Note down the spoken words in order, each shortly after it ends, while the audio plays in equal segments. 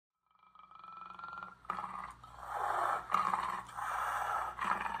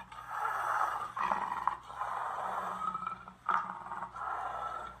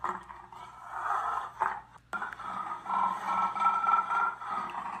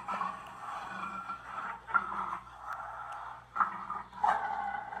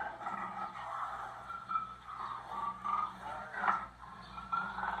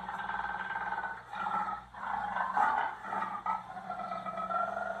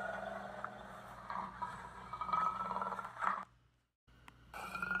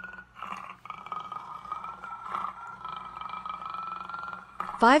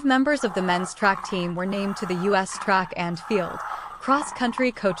5 members of the men's track team were named to the U.S. Track and Field Cross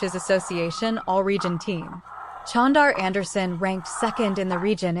Country Coaches Association All-Region Team. Chandar Anderson ranked 2nd in the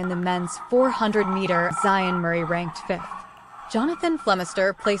region in the men's 400-meter. Zion Murray ranked 5th. Jonathan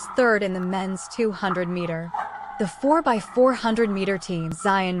Flemister placed 3rd in the men's 200-meter. The 4x400-meter team.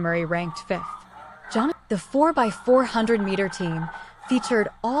 Zion Murray ranked 5th. The 4x400-meter team featured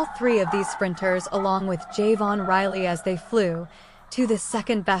all 3 of these sprinters along with Javon Riley as they flew to the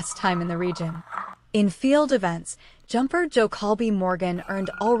 2nd best time in the region. In field events, jumper Joe Colby Morgan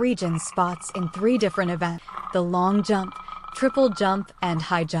earned all region spots in 3 different events: the long jump, triple jump, and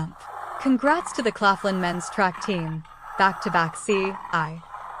high jump. Congrats to the Claflin men's track team. Back-to-back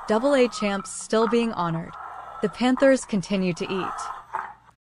INSiiGHTS champs still being honored. The Panthers continue to eat.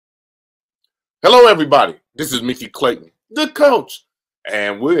 Hello, everybody. This is Mickey Clayton, the coach,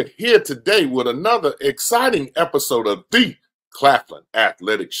 and we're here today with another exciting episode of the Claflin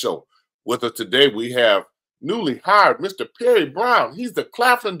Athletic Show. With us today, we have newly hired Mr. Perry Brown. He's the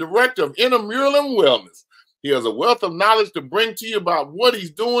Claflin Director of Intramurals Wellness. He has a wealth of knowledge to bring to you about what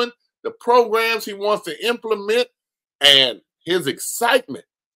he's doing, the programs he wants to implement, and his excitement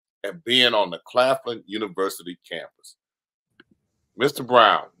at being on the Claflin University campus. Mr.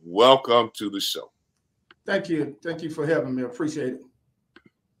 Brown, welcome to the show. Thank you. Thank you for having me. I appreciate it.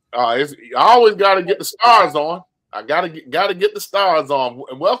 I always got to get the stars on. I got to get the stars on.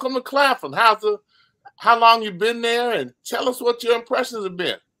 Welcome to Claflin. How long you been there, and tell us what your impressions have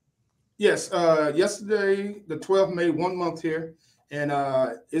been. Yes, yesterday the 12th made 1 month here, and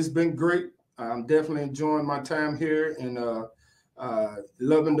it's been great. I'm definitely enjoying my time here and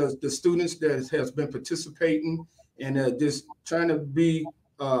loving the students that has been participating, and just trying to be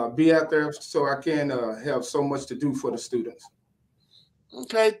out there so I can have so much to do for the students.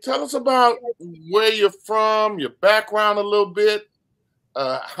 Okay, tell us about where you're from, your background a little bit,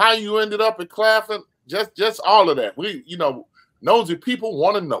 how you ended up at Claflin, just all of that. We, nosy people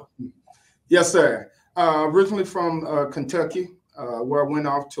want to know. Yes, sir. Originally from Kentucky, where I went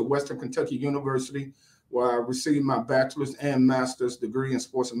off to Western Kentucky University, where I received my bachelor's and master's degree in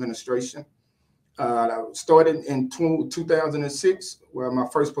sports administration. I started in 2006, where my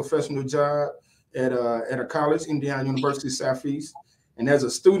first professional job at a college, Indiana University Southeast. And as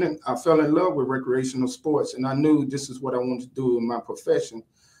a student, I fell in love with recreational sports, and I knew this is what I wanted to do in my profession.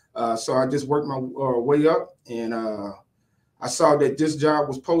 So I just worked my way up, and I saw that this job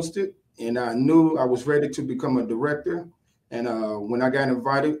was posted, and I knew I was ready to become a director. And when I got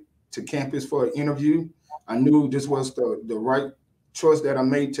invited to campus for an interview, I knew this was the right choice that I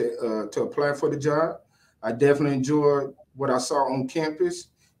made to apply for the job. I definitely enjoyed what I saw on campus,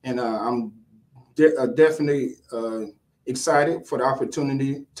 and I'm definitely excited for the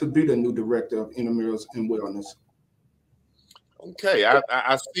opportunity to be the new director of Intramurals and Wellness. Okay,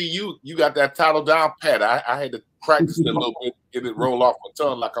 I see you got that title down pat. I had to practice it a little bit, get it roll off my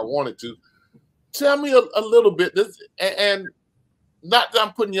tongue like I wanted to. Tell me a little bit, and not that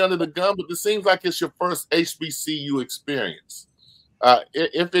I'm putting you under the gun, but it seems like it's your first HBCU experience.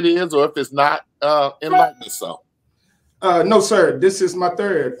 If it is or if it's not, enlighten me some. No, sir. This is my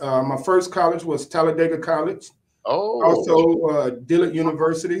third. My first college was Talladega College. Oh. Also, Dillard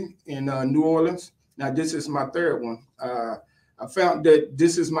University in New Orleans. Now, this is my third one. I found that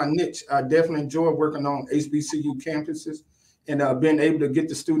this is my niche. I definitely enjoy working on HBCU campuses and being able to get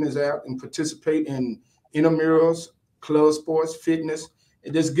the students out and participate in intramurals, club sports, fitness,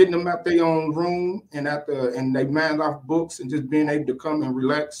 and just getting them out their own room and they mind off books and just being able to come and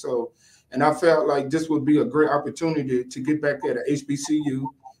relax. So, and I felt like this would be a great opportunity to get back at a HBCU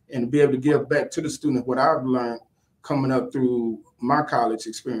and be able to give back to the students what I've learned coming up through my college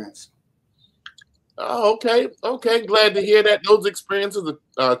experience. Oh, okay. Okay. Glad to hear that. Those experiences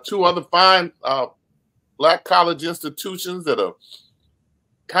are 2 other fine Black college institutions that are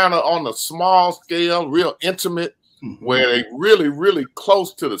kind of on a small scale, real intimate, where they really, really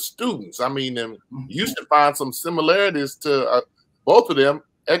close to the students. I mean, you should find some similarities to both of them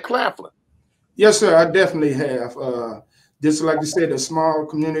at Claflin. Yes, sir. I definitely have. This is, like you said, a small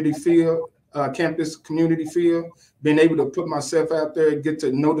community feel, campus community feel, being able to put myself out there, get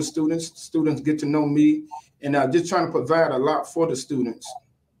to know the students get to know me, and just trying to provide a lot for the students.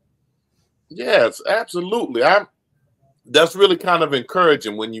 Yes, absolutely. That's really kind of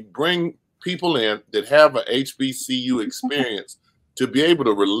encouraging when you bring people in that have an HBCU experience to be able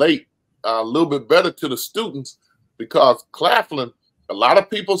to relate a little bit better to the students, because Claflin, a lot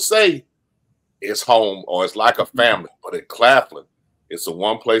of people say it's home or it's like a family, but at Claflin, it's the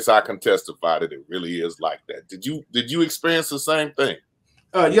one place I can testify that it really is like that. Did you experience the same thing?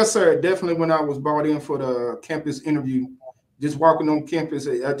 Yes, sir. Definitely when I was brought in for the campus interview, just walking on campus,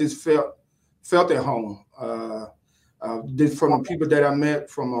 I just felt at home. From the people that I met,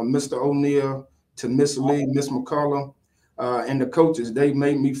 from Mr. O'Neill to Miss Lee, Miss McCullough, and the coaches, they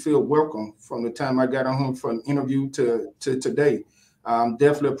made me feel welcome from the time I got on home from an interview to today. I'm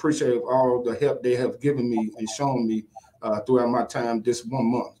definitely appreciative of all the help they have given me and shown me throughout my time this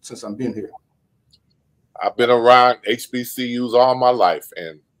 1 month since I've been here. I've been around HBCUs all my life,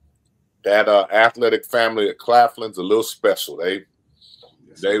 and that athletic family at Claflin's a little special.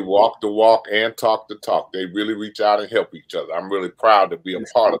 They walk the walk and talk the talk. They really reach out and help each other. I'm really proud to be a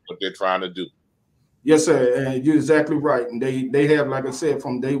part of what they're trying to do. Yes, sir, and you're exactly right. And they have, like I said,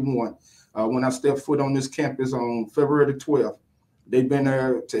 from day one, when I stepped foot on this campus on February the 12th, they've been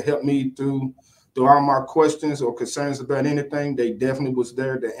there to help me through all my questions or concerns about anything. They definitely was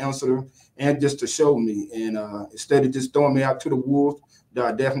there to answer them and just to show me. And instead of just throwing me out to the wolves,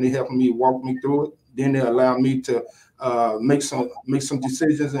 they're definitely helping me walk me through it. Then they allow me to make some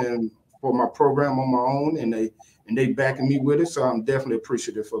decisions and for my program on my own, and they backing me with it. So I'm definitely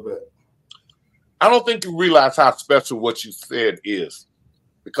appreciative of that. I don't think you realize how special what you said is,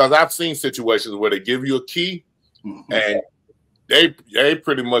 because I've seen situations where they give you a key and they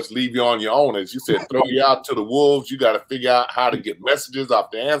pretty much leave you on your own. As you said, throw you out to the wolves. You got to figure out how to get messages off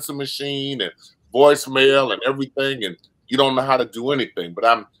the answer machine and voicemail and everything, and you don't know how to do anything. But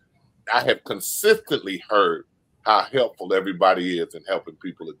I have consistently heard how helpful everybody is in helping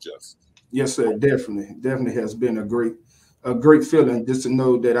people adjust. Yes, sir. Definitely has been a great feeling just to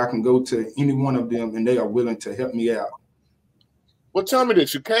know that I can go to any one of them and they are willing to help me out. Well, tell me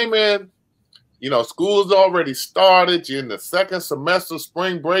this. You came in, school's already started. You're in the second semester.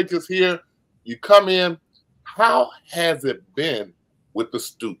 Spring break is here. You come in. How has it been with the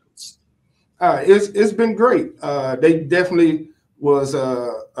students? It's been great. They definitely was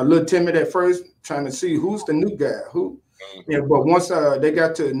a little timid at first, trying to see who's the new guy. Yeah, but once they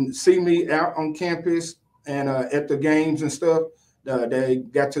got to see me out on campus and at the games and stuff, they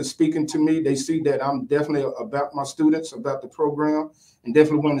got to speaking to me. They see that I'm definitely about my students, about the program, and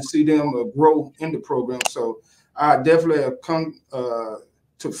definitely want to see them grow in the program. So I definitely have come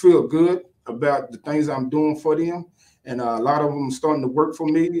to feel good about the things I'm doing for them. And a lot of them are starting to work for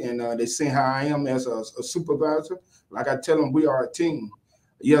me, and they see how I am as a supervisor. Like I tell them, we are a team.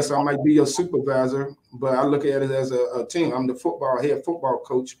 Yes, I might be your supervisor, but I look at it as a team. I'm the head football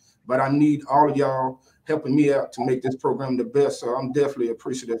coach, but I need all of y'all helping me out to make this program the best. So I'm definitely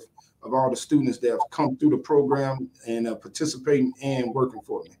appreciative of all the students that have come through the program and participating and working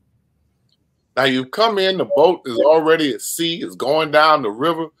for me. Now you've come in, the boat is already at sea, it's going down the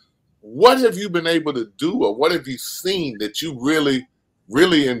river. What have you been able to do, or what have you seen that you really,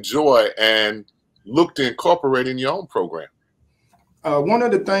 really enjoy and look to incorporate in your own program? One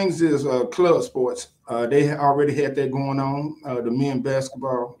of the things is club sports. They already had that going on, the men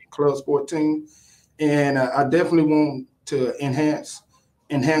basketball club sport team. And I definitely want to enhance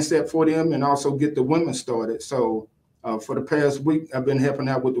that for them and also get the women started. So for the past week, I've been helping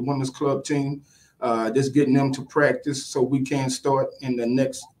out with the women's club team, just getting them to practice so we can start in the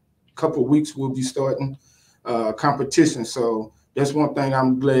next couple of weeks. We'll be starting competition. So that's one thing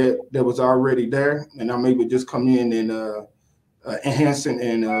I'm glad that was already there, and I'm able to just come in and enhance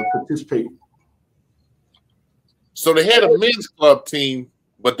and participate. So they had a men's club team,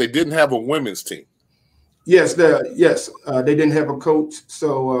 but they didn't have a women's team. Yes, they didn't have a coach.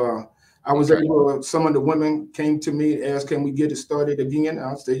 So I was able, some of the women came to me, asked, can we get it started again?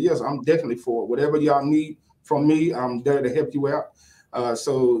 I said, yes, I'm definitely for it. Whatever y'all need from me, I'm there to help you out.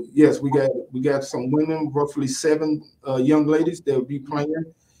 So yes, we got some women, roughly 7 young ladies that will be playing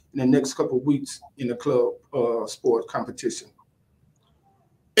in the next couple of weeks in the club sport competition.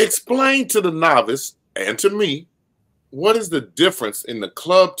 Explain to the novice and to me, what is the difference in the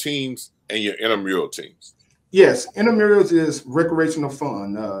club teams and your intramural teams? Yes, intramurals is recreational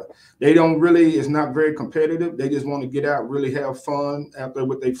fun. They don't really, it's not very competitive. They just want to get out, really have fun out there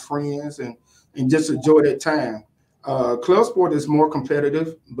with their friends and just enjoy that time. Club sport is more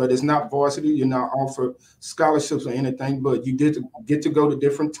competitive, but it's not varsity. You're not offered scholarships or anything, but you get to go to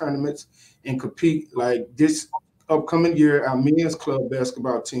different tournaments and compete. Like this upcoming year, our men's club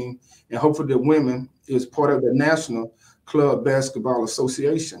basketball team, and hopefully the women, is part of the National Club Basketball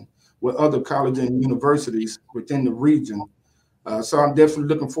Association with other colleges and universities within the region. So I'm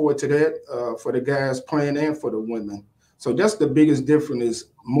definitely looking forward to that for the guys playing and for the women. So that's the biggest difference, is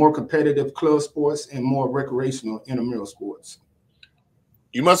more competitive club sports and more recreational intramural sports.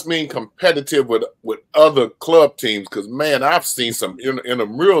 You must mean competitive with other club teams, because, man, I've seen some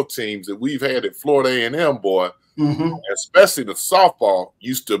intramural teams that we've had at Florida A&M, boy, especially the softball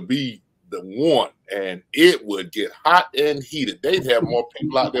used to be the one, and it would get hot and heated. They'd have more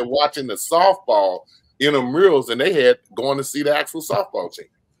people out there watching the softball intramurals than they had going to see the actual softball team.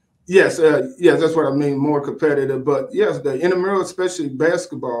 Yes, yes, that's what I mean, more competitive. But yes, the intramural, especially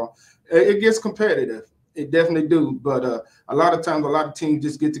basketball, it gets competitive. It definitely do. But a lot of times, a lot of teams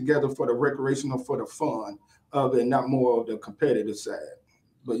just get together for the recreational, for the fun of it, not more of the competitive side.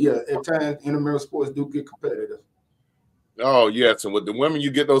 But yeah, at times, intramural sports do get competitive. Oh, yes. And with the women, you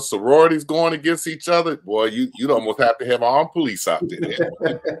get those sororities going against each other. Boy, you'd almost have to have armed police out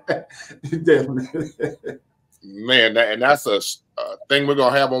there. Definitely. Man, and that's a thing we're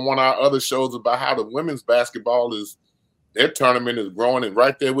going to have on one of our other shows about how the women's basketball their tournament is growing and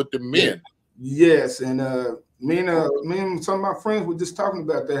right there with the men. Yes, and me and some of my friends were just talking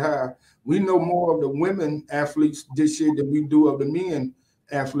about that, how we know more of the women athletes this year than we do of the men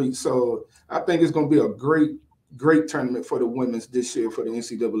athletes. So I think it's going to be a great tournament for the women's this year for the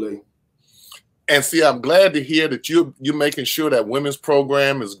NCAA. And see, I'm glad to hear that you're making sure that women's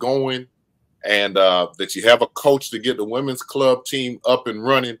program is going, and that you have a coach to get the women's club team up and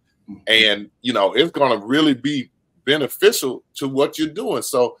running. And, it's going to really be beneficial to what you're doing.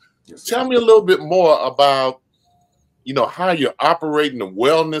 So tell me a little bit more about, how you're operating the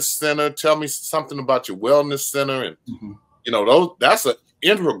wellness center. Tell me something about your wellness center. And, that's an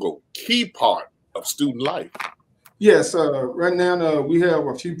integral key part of student life. Yes, right now we have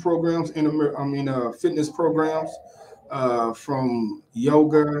a few programs, fitness programs, from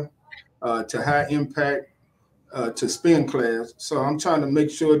yoga, to high impact, to spin class. So I'm trying to make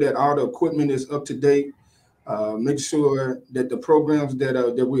sure that all the equipment is up to date, make sure that the programs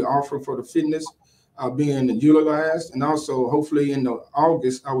that we offer for the fitness are being utilized. And also hopefully in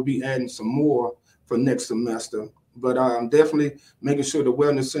August, I will be adding some more for next semester. But I'm definitely making sure the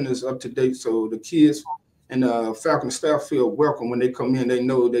wellness center is up to date, so the kids and faculty staff feel welcome when they come in. They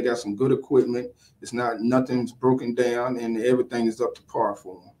know they got some good equipment. Nothing's broken down, and everything is up to par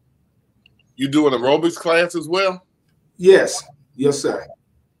for them. You do an aerobics class as well? Yes, sir.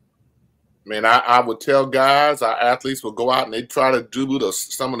 Man, I would tell guys, our athletes will go out and they try to do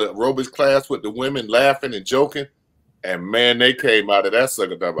some of the aerobics class with the women, laughing and joking. And man, they came out of that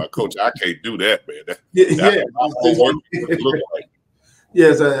sucker talking about, Coach, I can't do that, man.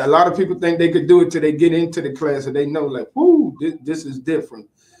 Yes, a lot of people think they could do it till they get into the class and they know, like, whoo, this is different.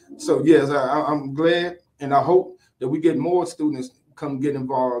 So yes, I'm glad, and I hope that we get more students come get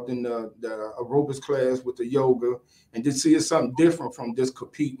involved in the aerobics class with the yoga, and just see it's something different from just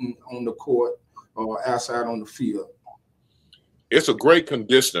competing on the court or outside on the field. It's a great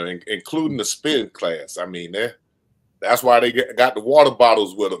conditioner, including the spin class. I mean, that's why they got the water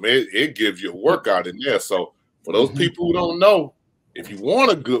bottles with them. It gives you a workout in there. So for those people who don't know, if you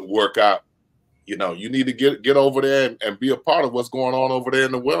want a good workout, you need to get over there and be a part of what's going on over there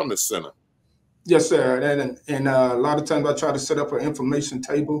in the wellness center. Yes, sir. And a lot of times I try to set up an information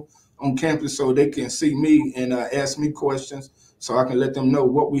table on campus so they can see me and ask me questions, so I can let them know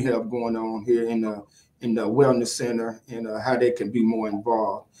what we have going on here in the wellness center, and how they can be more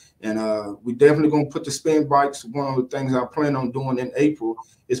involved. And we definitely going to put the spin bikes. One of the things I plan on doing in April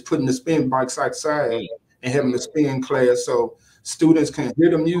is putting the spin bikes outside and having the spin class, so students can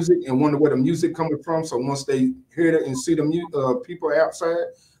hear the music and wonder where the music coming from. So once they hear it and see the people outside,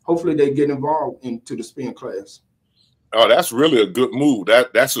 hopefully they get involved into the spin class. Oh, that's really a good move.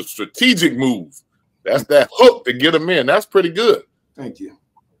 That's a strategic move. That's that hook to get them in. That's pretty good. Thank you.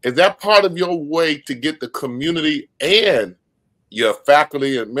 Is that part of your way to get the community and your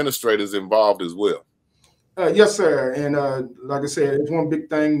faculty administrators involved as well? Yes, sir. And like I said, it's one big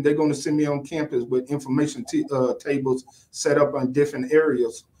thing. They're going to send me on campus with information tables set up on different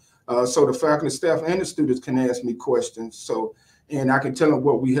areas, so the faculty, staff, and the students can ask me questions. And I can tell them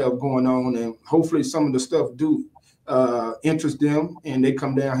what we have going on, and hopefully some of the stuff do interest them, and they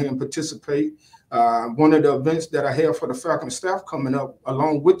come down here and participate. One of the events that I have for the faculty and staff coming up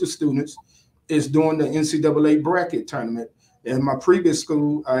along with the students is doing the NCAA bracket tournament. In my previous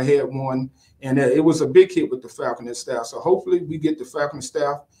school, I had one, and it was a big hit with the faculty and staff. So hopefully we get the faculty and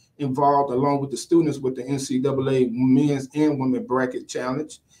staff involved along with the students with the NCAA men's and women bracket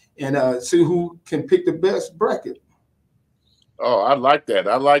challenge, and see who can pick the best bracket. Oh, I like that.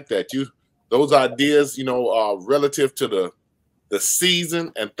 I like that. Those ideas, relative to the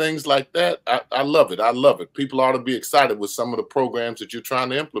season and things like that. I love it. I love it. People ought to be excited with some of the programs that you're trying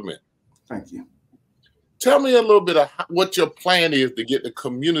to implement. Thank you. Tell me a little bit of what your plan is to get the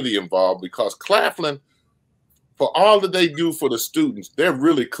community involved, because Claflin, for all that they do for the students, they're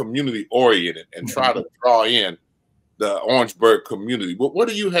really community oriented and try to draw in the Orangeburg community. But what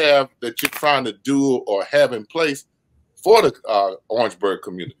do you have that you're trying to do or have in place for the Orangeburg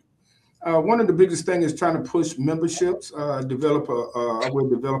community? One of the biggest things is trying to push memberships. I will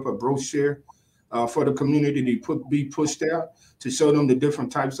develop a brochure for the community to be pushed out to show them the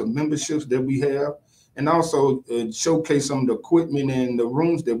different types of memberships that we have, and also showcase some of the equipment and the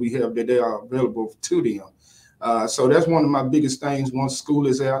rooms that we have that they are available to them. So that's one of my biggest things once school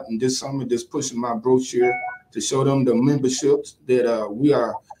is out, and this summer just pushing my brochure to show them the memberships that we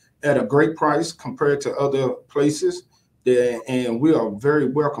are at a great price compared to other places. And we are very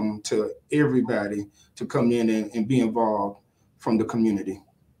welcome to everybody to come in and be involved from the community.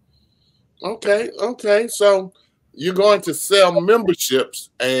 Okay. So you're going to sell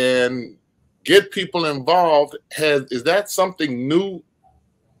memberships and get people involved. Is that something new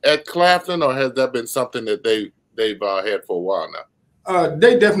at Claflin, or has that been something that they've had for a while now?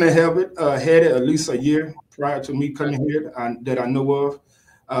 They definitely have it. Had it at least a year prior to me coming here that I know of.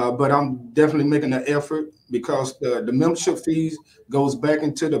 But I'm definitely making an effort because the membership fees goes back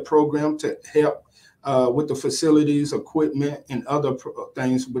into the program to help with the facilities, equipment, and other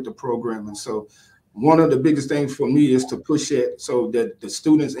things with the program. And so one of the biggest things for me is to push it so that the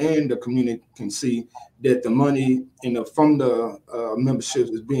students and the community can see that the money from the memberships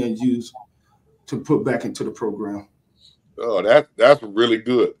is being used to put back into the program. Oh, that's really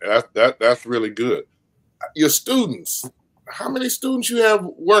good. That's really good. Your students, how many students you have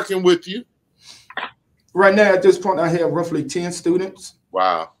working with you? Right now, at this point, I have roughly 10 students.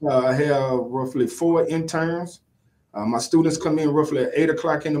 Wow. I have roughly 4 interns. My students come in roughly at 8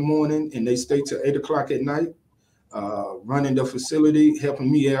 o'clock in the morning, and they stay till 8 o'clock at night, running the facility,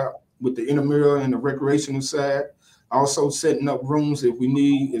 helping me out with the intramural and the recreational side. Also setting up rooms if we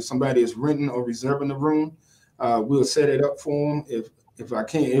need, if somebody is renting or reserving a room, we'll set it up for them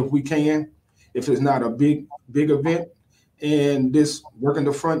if we can, if it's not a big event. And this working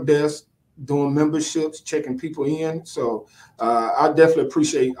the front desk, doing memberships, checking people in. So I definitely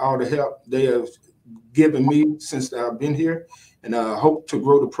appreciate all the help they have given me since I've been here, and I hope to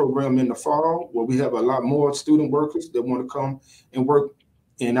grow the program in the fall where we have a lot more student workers that want to come and work.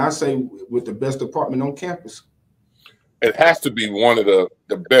 And I say with the best department on campus. It has to be one of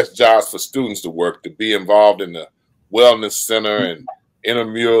the best jobs for students to work, to be involved in the wellness center and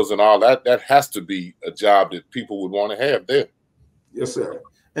intramurals and all that. That has to be a job that people would want to have there. Yes, sir.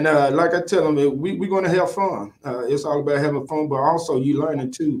 And like I tell them, we're going to have fun. It's all about having fun, but also you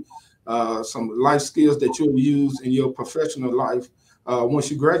learning too some life skills that you'll use in your professional life once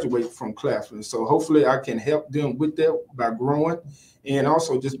you graduate from Claflin. So hopefully I can help them with that by growing and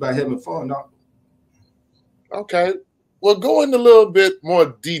also just by having fun. Okay. Well, go into a little bit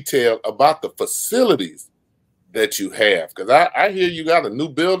more detail about the facilities that you have, because I hear you got a new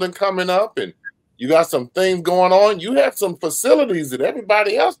building coming up and you got some things going on. You have some facilities that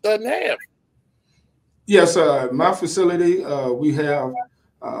everybody else doesn't have. Yes, my facility, we have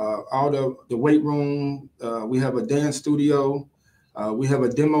all the weight room. We have a dance studio. We have a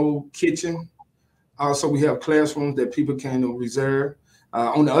demo kitchen. Also, we have classrooms that people can reserve.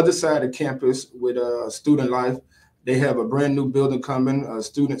 On the other side of campus with student life, they have a brand new building coming, a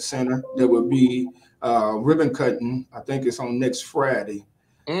student center that will be ribbon cutting. I think it's on next Friday.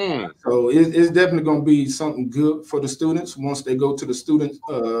 So it's definitely going to be something good for the students once they go to the student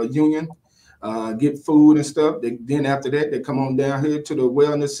union, get food and stuff. Then after that, they come on down here to the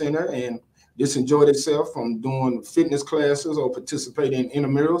wellness center and just enjoy themselves from doing fitness classes or participating in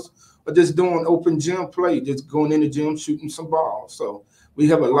intramurals or just doing open gym play, just going in the gym, shooting some balls. So we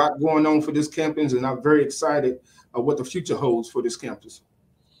have a lot going on for this campus, and I'm very excited what the future holds for this campus.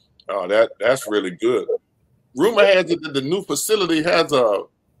 Oh, that's really good. Rumor has it that the new facility has a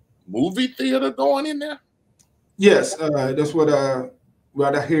movie theater going in there. Yes, that's what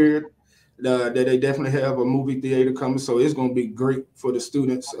I heard. That they definitely have a movie theater coming, so it's going to be great for the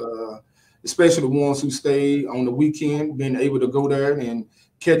students, especially the ones who stay on the weekend, being able to go there and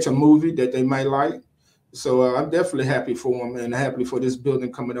catch a movie that they might like. So I'm definitely happy for them and happy for this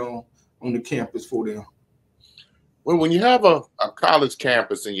building coming on the campus for them. Well, when you have a college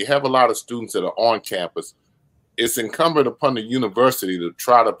campus and you have a lot of students that are on campus, it's incumbent upon the university to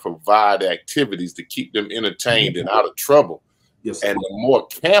try to provide activities to keep them entertained and out of trouble. Yes, sir. And the more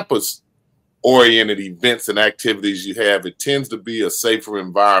campus-oriented events and activities you have, it tends to be a safer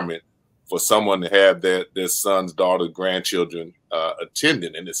environment for someone to have their sons, daughters, grandchildren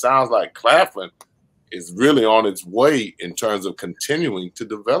attending. And it sounds like Claflin is really on its way in terms of continuing to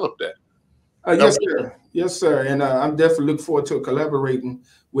develop that. Yes, sir. Yes, sir. And I'm definitely looking forward to collaborating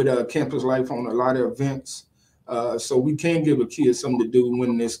with Campus Life on a lot of events, so we can give a kid something to do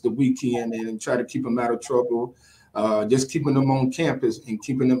when it's the weekend and try to keep them out of trouble. Just keeping them on campus and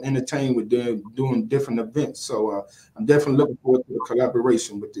keeping them entertained with doing different events. So I'm definitely looking forward to the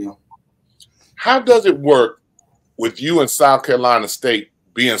collaboration with them. How does it work with you and South Carolina State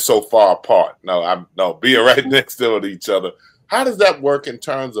being so far apart? Being right next to each other. How does that work in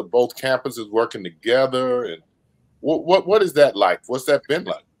terms of both campuses working together? And what is that like? What's that been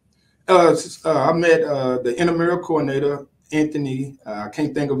like? I met the intramural coordinator, Anthony. I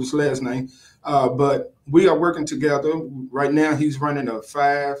can't think of his last name, but we are working together. Right now, he's running a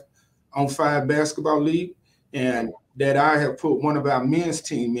 5-on-5 basketball league, and that I have put one of our men's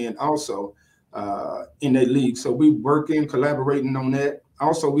team in also in that league. So we working, collaborating on that.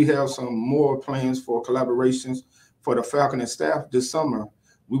 Also, we have some more plans for collaborations for the Falcon and staff this summer.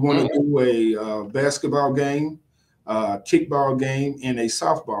 We want to do a basketball game, kickball game, and a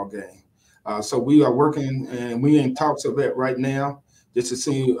softball game. So we are working, and we in talks of that right now, just to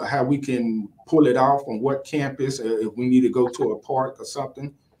see how we can pull it off on what campus, if we need to go to a park or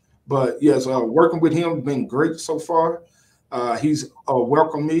something. But yes, working with him has been great so far. He's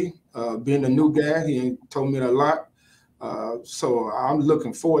welcomed me, being a new guy. He told me a lot. So I'm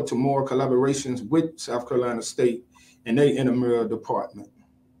looking forward to more collaborations with South Carolina State and their intramural department.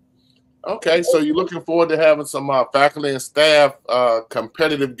 Okay, so you're looking forward to having some faculty and staff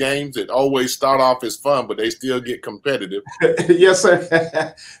competitive games that always start off as fun, but they still get competitive. Yes,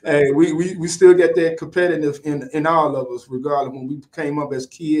 sir. Hey, we still get that competitive in all of us, regardless when we came up as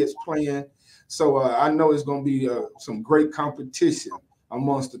kids playing. So I know it's going to be some great competition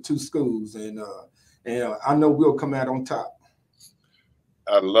amongst the two schools, and I know we'll come out on top.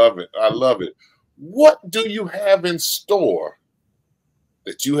 I love it. I love it. What do you have in store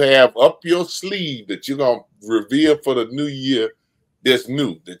that you have up your sleeve that you're going to reveal for the new year that's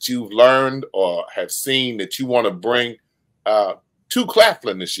new, that you've learned or have seen that you want to bring to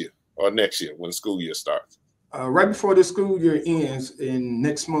Claflin this year or next year when the school year starts? Right before the school year ends in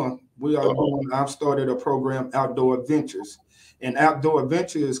next month, I've started a program, Outdoor Adventures. And Outdoor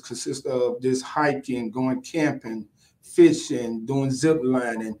Adventures consist of this hiking, going camping, fishing, doing zip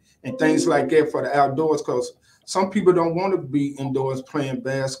lining, and things like that for the outdoors, because some people don't want to be indoors playing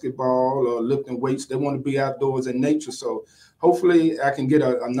basketball or lifting weights. They want to be outdoors in nature. So hopefully I can get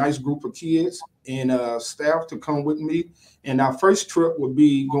a nice group of kids and staff to come with me. And our first trip will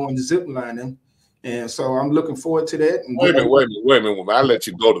be going zip lining. And so I'm looking forward to that. And wait a minute. I'll let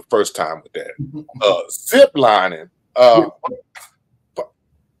you go the first time with that. Zip lining.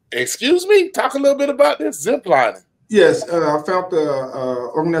 Excuse me? Talk a little bit about this zip lining. Yes, I found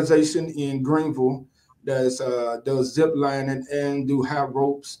the organization in Greenville that does zip lining and do high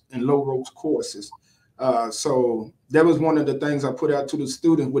ropes and low ropes courses. So that was one of the things I put out to the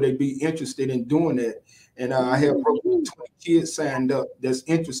students, would they be interested in doing that? And I have 20 kids signed up that's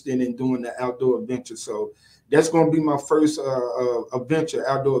interested in doing the outdoor adventure. So that's going to be my first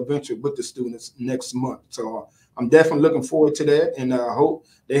outdoor adventure with the students next month. So I'm definitely looking forward to that, and I hope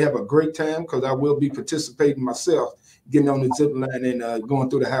they have a great time, because I will be participating myself, getting on the zip line and going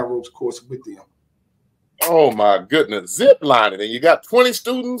through the high ropes course with them. Oh my goodness, zip lining, and you got 20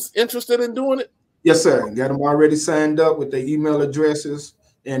 students interested in doing it? Yes, sir. Got them already signed up with their email addresses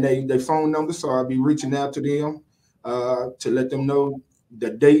and their phone numbers, so I'll be reaching out to them to let them know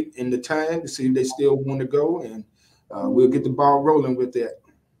the date and the time to see if they still want to go, and we'll get the ball rolling with that.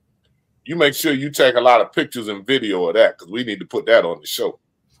 You make sure you take a lot of pictures and video of that, because we need to put that on the show.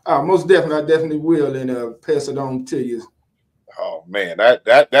 Most definitely, I definitely will, and pass it on to you. Oh man,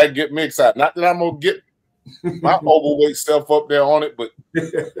 that get me excited. Not that I'm gonna get my overweight stuff up there on it, but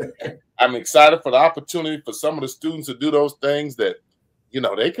I'm excited for the opportunity for some of the students to do those things that,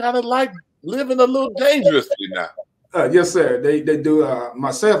 they kind of like living a little dangerously now. Yes, sir. They do.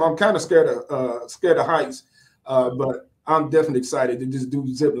 Myself, I'm kind of scared of heights, but I'm definitely excited to just do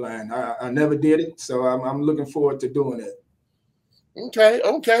zip line. I never did it, so I'm looking forward to doing it.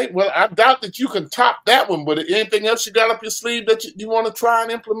 Okay. Well, I doubt that you can top that one, but anything else you got up your sleeve that you want to try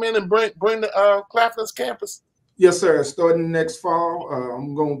and implement and bring to Claflin's campus? Yes, sir. Starting next fall,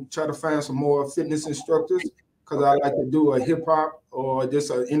 I'm going to try to find some more fitness instructors, because I like to do a hip hop or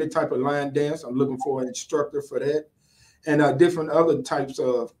just any type of line dance. I'm looking for an instructor for that, and different other types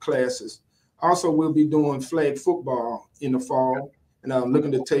of classes. Also, we'll be doing flag football in the fall, and I'm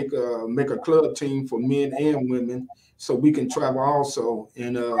looking to make a club team for men and women, so we can travel also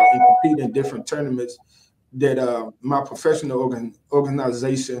and compete in different tournaments that my professional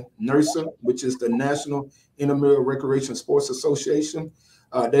organization, NIRSA, which is the National Intramural Recreation Sports Association,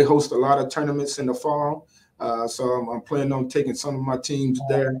 they host a lot of tournaments in the fall. So I'm planning on taking some of my teams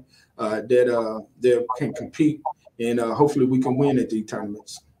there that can compete, and hopefully we can win at these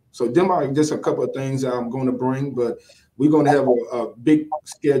tournaments. So them are just a couple of things that I'm going to bring, but we're going to have a big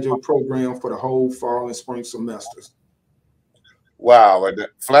scheduled program for the whole fall and spring semesters. Wow, and the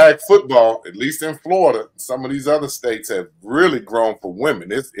flag football, at least in Florida, some of these other states have really grown for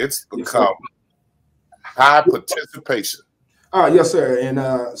women. It's become high participation. Yes, sir.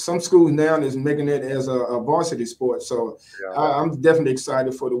 And some schools now is making it as a varsity sport. So I'm definitely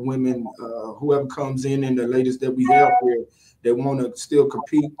excited for the women, whoever comes in and the ladies that we have here, they want to still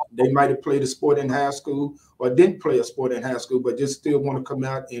compete. They might have played a sport in high school or didn't play a sport in high school, but just still want to come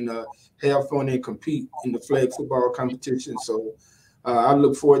out and have fun and compete in the flag football competition. So I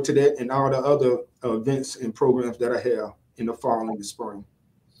look forward to that and all the other events and programs that I have in the fall and the spring.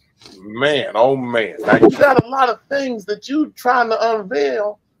 Man, oh man. Now you got a lot of things that you trying to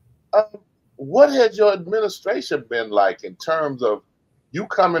unveil. What has your administration been like in terms of you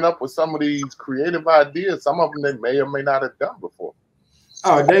coming up with some of these creative ideas, some of them they may or may not have done before?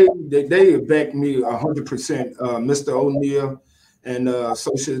 They backed me 100%. Mr. O'Neill and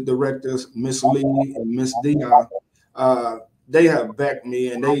associate directors, Miss Lee and Miss Dion, they have backed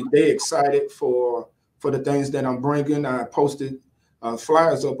me, and they excited for the things that I'm bringing. I posted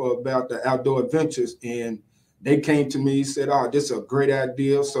flyers up about the outdoor adventures, and they came to me, said, "Oh, this is a great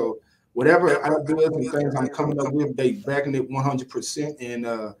idea." So whatever ideas and things I'm coming up with, they backing it 100%,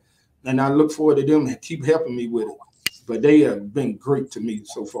 and I look forward to them and keep helping me with it. But they have been great to me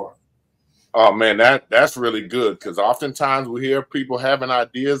so far. Oh man, that's really good, because oftentimes we hear people having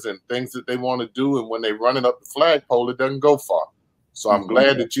ideas and things that they want to do, and when they run it up the flagpole, it doesn't go far. So I'm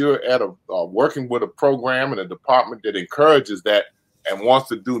glad that you're at working with a program and a department that encourages that and wants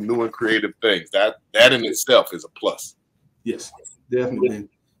to do new and creative things. That in itself is a plus. Yes, definitely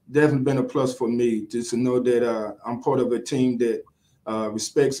been a plus for me, just to know that I'm part of a team that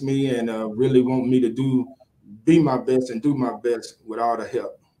respects me and really want me to be my best and do my best with all the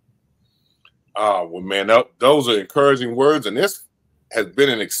help. Well, man, those are encouraging words, and this has been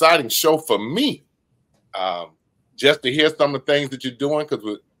an exciting show for me. Just to hear some of the things that you're doing, because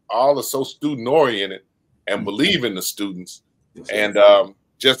we all are so student oriented and believe in the students. And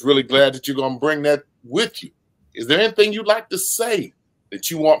just really glad that you're going to bring that with you. Is there anything you'd like to say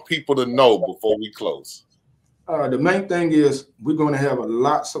that you want people to know before we close? The main thing is we're going to have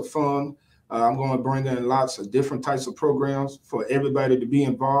lots of fun. I'm going to bring in lots of different types of programs for everybody to be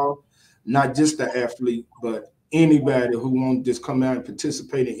involved, not just the athlete, but anybody who wants to just come out and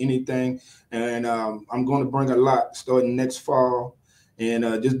participate in anything. And I'm going to bring a lot starting next fall, and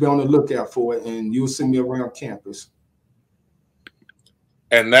just be on the lookout for it, and you'll see me around campus.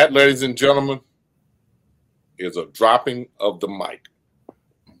 And that, ladies and gentlemen, is a dropping of the mic.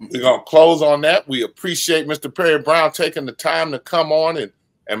 We're going to close on that. We appreciate Mr. Perry Brown taking the time to come on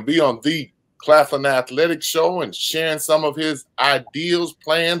and be on the Claflin Athletic Show and sharing some of his ideals,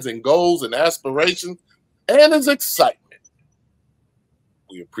 plans, and goals and aspirations and his excitement.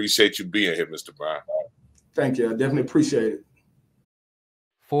 We appreciate you being here, Mr. Brown. Thank you. I definitely appreciate it.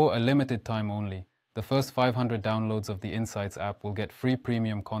 For a limited time only, the first 500 downloads of the INSiiGHTS app will get free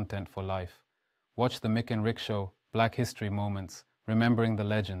premium content for life. Watch the Mick and Rick Show, Black History Moments, Remembering the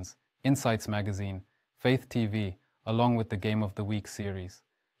Legends, INSiiGHTS Magazine, Faith TV, along with the Game of the Week series.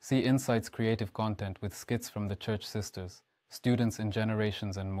 See INSiiGHTS creative content with skits from the Church Sisters, students in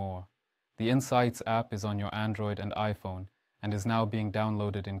generations, and more. The INSiiGHTS app is on your Android and iPhone and is now being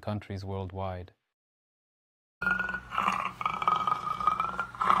downloaded in countries worldwide.